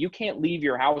family, you can't leave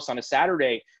your house on a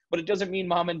Saturday, but it doesn't mean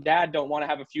mom and dad don't want to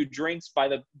have a few drinks by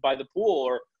the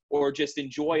pool or just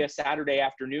enjoy a Saturday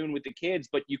afternoon with the kids,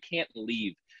 but you can't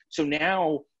leave. So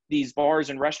now these bars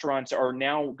and restaurants are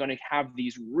now going to have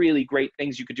these really great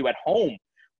things you could do at home,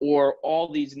 or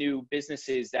all these new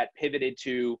businesses that pivoted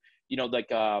to,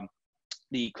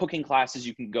 the cooking classes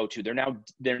you can go to.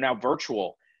 They're now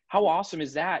virtual. How awesome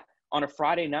is that on a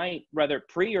Friday night, whether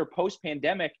pre or post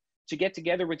pandemic, to get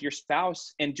together with your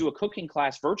spouse and do a cooking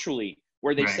class virtually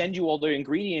where they send you all the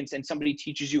ingredients and somebody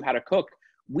teaches you how to cook?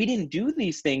 We didn't do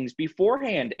these things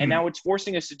beforehand, and now it's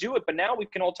forcing us to do it. But now we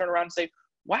can all turn around and say,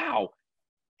 wow,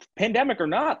 pandemic or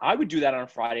not, I would do that on a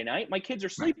Friday night. My kids are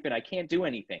sleeping. I can't do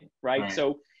anything, right?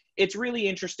 So it's really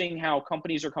interesting how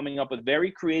companies are coming up with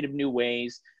very creative new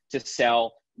ways to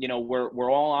sell.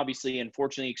 We're all obviously,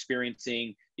 unfortunately,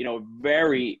 experiencing,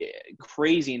 very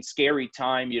crazy and scary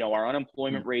time. Our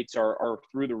unemployment rates are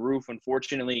through the roof,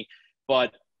 unfortunately,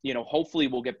 but, hopefully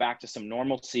we'll get back to some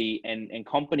normalcy, and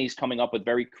companies coming up with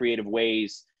very creative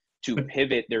ways to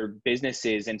pivot their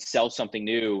businesses and sell something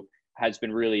new has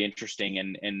been really interesting.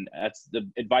 And that's the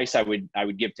advice I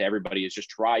would give to everybody, is just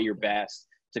try your best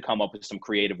to come up with some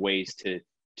creative ways to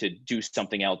do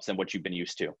something else than what you've been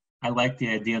used to. I like the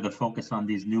idea. The focus on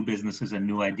these new businesses and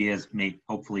new ideas may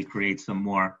hopefully create some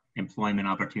more employment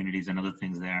opportunities and other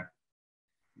things there.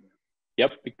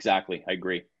 Yep, exactly. I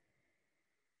agree.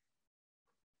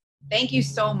 Thank you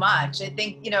so much. I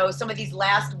think, some of these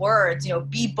last words,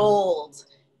 be bold,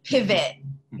 pivot,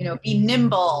 be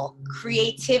nimble,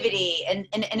 creativity, and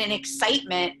an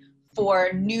excitement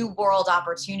for new world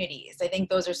opportunities. I think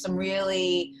those are some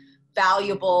really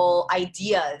valuable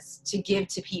ideas to give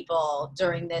to people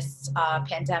during this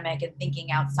pandemic, and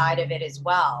thinking outside of it as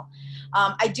well.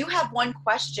 I do have one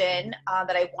question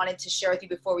that I wanted to share with you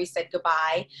before we said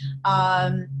goodbye.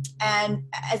 And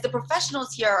as the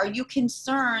professionals here, are you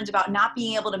concerned about not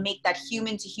being able to make that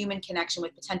human-to-human connection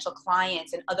with potential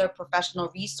clients and other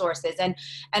professional resources, and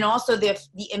also the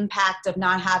impact of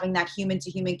not having that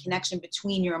human-to-human connection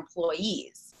between your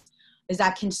employees? Is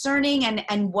that concerning?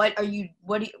 And what are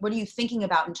you thinking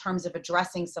about in terms of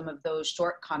addressing some of those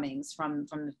shortcomings from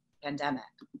the pandemic?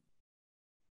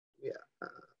 Yeah,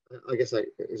 I guess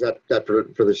is that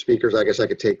for the speakers? I guess I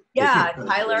could take. Yeah,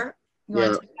 Tyler, you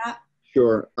want to take that?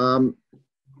 Sure.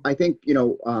 I think,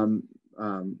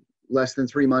 less than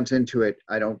 3 months into it,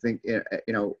 I don't think,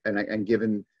 and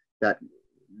given that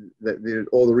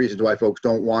all the reasons why folks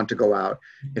don't want to go out,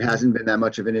 it hasn't been that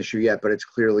much of an issue yet, but it's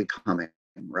clearly coming,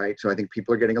 right? So I think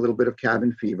people are getting a little bit of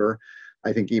cabin fever.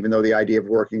 I think even though the idea of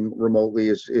working remotely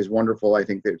is wonderful, I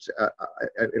think that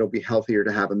it'll be healthier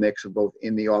to have a mix of both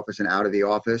in the office and out of the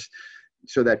office,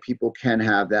 so that people can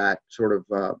have that sort of,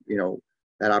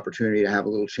 that opportunity to have a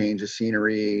little change of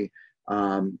scenery,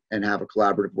 and have a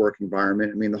collaborative work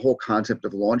environment. I mean, the whole concept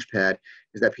of Launchpad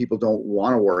is that people don't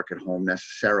want to work at home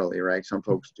necessarily, right? Some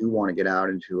folks do want to get out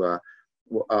into a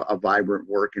vibrant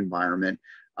work environment.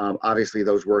 Obviously,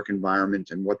 those work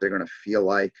environments and what they're going to feel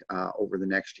like over the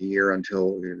next year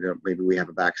until maybe we have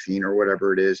a vaccine or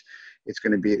whatever it is, there's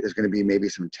going to be maybe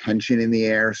some tension in the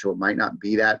air. So it might not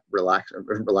be that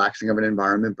relaxing of an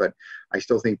environment, but I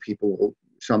still think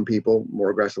some people more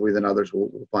aggressively than others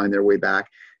will find their way back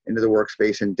into the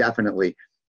workspace, and definitely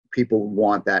people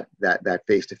want that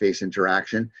face-to-face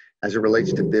interaction. As it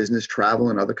relates to business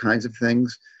travel and other kinds of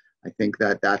things, I think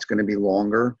that's going to be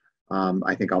longer.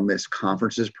 I think I'll miss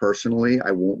conferences personally.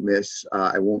 I won't miss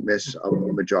a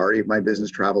majority of my business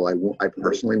travel. I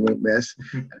personally won't miss.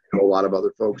 I know a lot of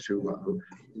other folks who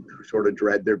sort of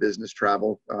dread their business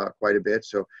travel quite a bit.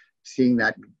 So seeing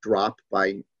that drop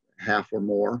by half or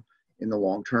more in the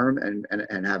long term,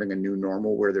 and having a new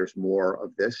normal where there's more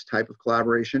of this type of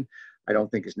collaboration, I don't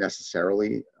think is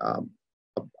necessarily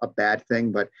a bad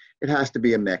thing, but it has to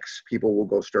be a mix. People will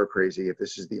go stir crazy if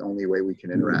this is the only way we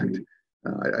can interact.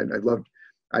 I'd love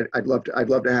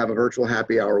to have a virtual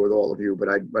happy hour with all of you, but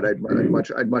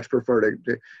I'd much prefer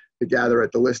to gather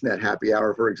at the ListNet happy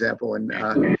hour, for example, and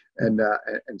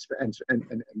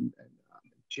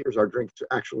cheers our drinks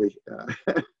actually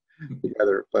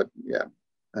together. But yeah,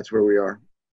 that's where we are.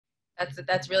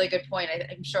 That's a really good point.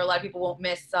 I'm sure a lot of people won't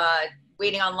miss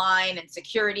waiting online and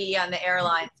security on the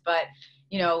airlines, but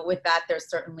with that, there's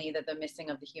certainly the missing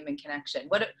of the human connection.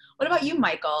 What about you,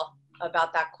 Michael,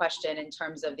 about that question in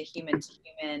terms of the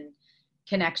human-to-human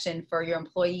connection for your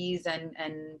employees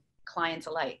and clients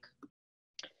alike?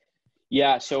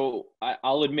 Yeah, so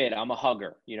I'll admit I'm a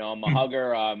hugger. I'm a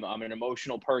hugger. I'm an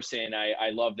emotional person. I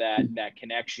love that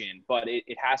connection, but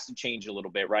it has to change a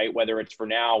little bit, right? Whether it's for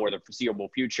now or the foreseeable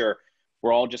future,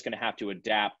 we're all just going to have to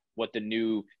adapt what the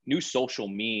new social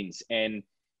means. And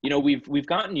we've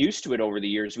gotten used to it over the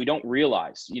years. We don't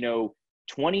realize,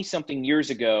 20 something years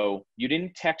ago, you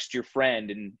didn't text your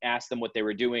friend and ask them what they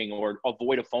were doing, or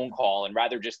avoid a phone call and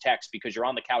rather just text because you're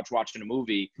on the couch watching a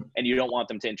movie and you don't want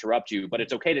them to interrupt you. But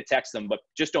it's okay to text them, but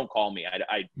just don't call me.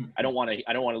 I don't want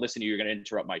to listen to you. You're going to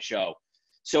interrupt my show.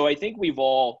 So I think we've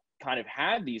all kind of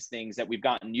had these things that we've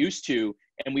gotten used to,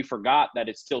 and we forgot that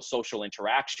it's still social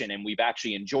interaction and we've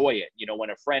actually enjoy it.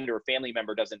 When a friend or a family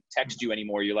member doesn't text you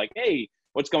anymore, you're like, hey,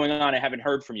 what's going on? I haven't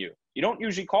heard from you. You don't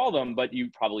usually call them, but you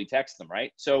probably text them,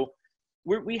 right? So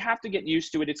we have to get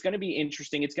used to it. It's going to be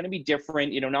interesting. It's going to be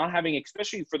different, not having,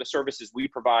 especially for the services we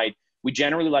provide, we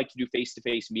generally like to do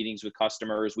face-to-face meetings with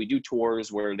customers. We do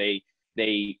tours where they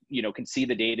can see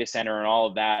the data center and all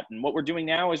of that. And what we're doing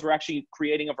now is we're actually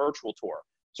creating a virtual tour.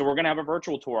 So we're going to have a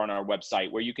virtual tour on our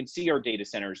website where you can see our data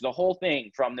centers, the whole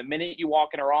thing. From the minute you walk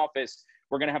in our office,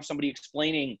 we're going to have somebody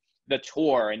explaining the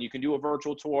tour, and you can do a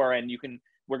virtual tour, and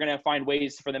we're going to find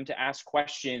ways for them to ask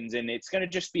questions, and it's going to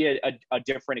just be a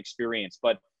different experience,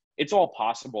 but it's all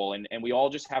possible. And we all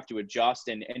just have to adjust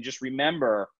and just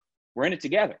remember we're in it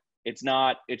together. It's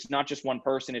not just one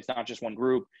person. It's not just one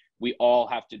group. We all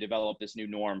have to develop this new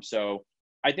norm. So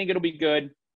I think it'll be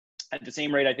good. At the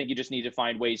same rate, I think you just need to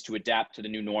find ways to adapt to the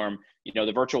new norm.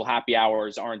 The virtual happy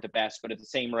hours aren't the best, but at the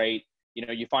same rate,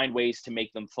 you find ways to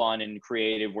make them fun and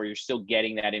creative where you're still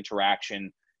getting that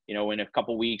interaction. In a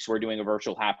couple of weeks, we're doing a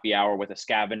virtual happy hour with a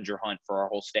scavenger hunt for our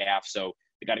whole staff. So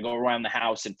we got to go around the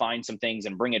house and find some things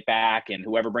and bring it back. And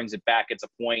whoever brings it back gets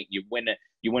a point. You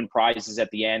win prizes at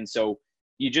the end. So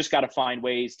you just got to find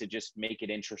ways to just make it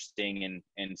interesting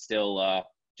and still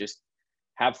just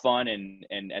have fun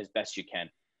and as best you can.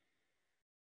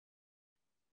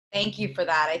 Thank you for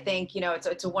that. I think,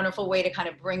 it's a wonderful way to kind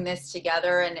of bring this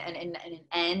together and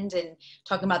end and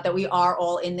talking about that we are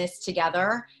all in this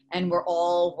together and we're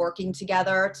all working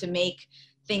together to make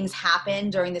things happen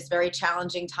during this very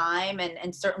challenging time.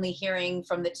 And certainly hearing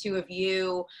from the two of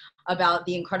you about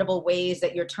the incredible ways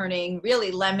that you're turning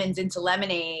really lemons into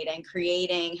lemonade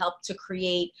and help to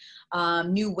create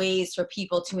new ways for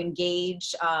people to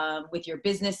engage with your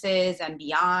businesses and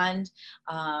beyond.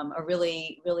 Are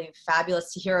really, really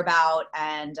fabulous to hear about.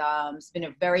 And it's been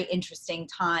a very interesting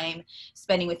time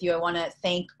spending with you. I want to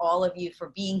thank all of you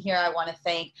for being here. I want to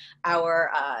thank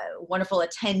our wonderful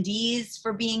attendees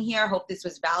for being here. I hope this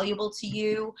was valuable to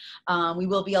you. We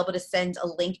will be able to send a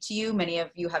link to you. Many of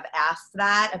you have asked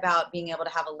that about being able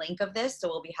to have a link of this, so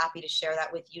we'll be happy to share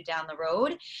that with you down the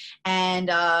road. And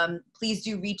please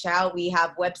do reach out. We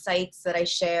have websites that I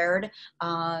shared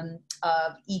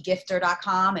of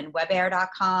eGifter.com and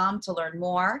Webair.com to learn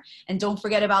more. And don't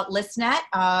forget about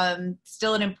ListNet,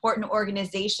 still an important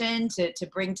organization to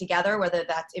bring together, whether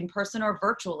that's in person or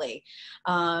virtually.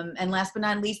 And last but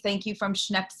not least, thank you from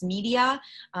Schneps Media.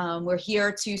 We're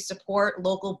here to support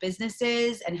local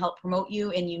businesses and help promote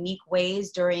you in unique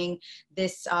ways during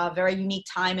this very unique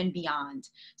time and beyond.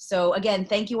 So again,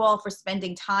 thank you all for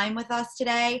spending time with us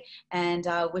today, and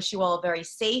wish you all a very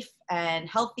safe and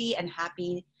healthy and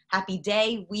happy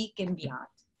day, week, and beyond.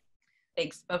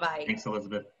 Thanks. Bye-bye. Thanks,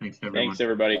 Elizabeth. Thanks, everyone. Thanks,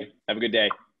 everybody. Have a good day.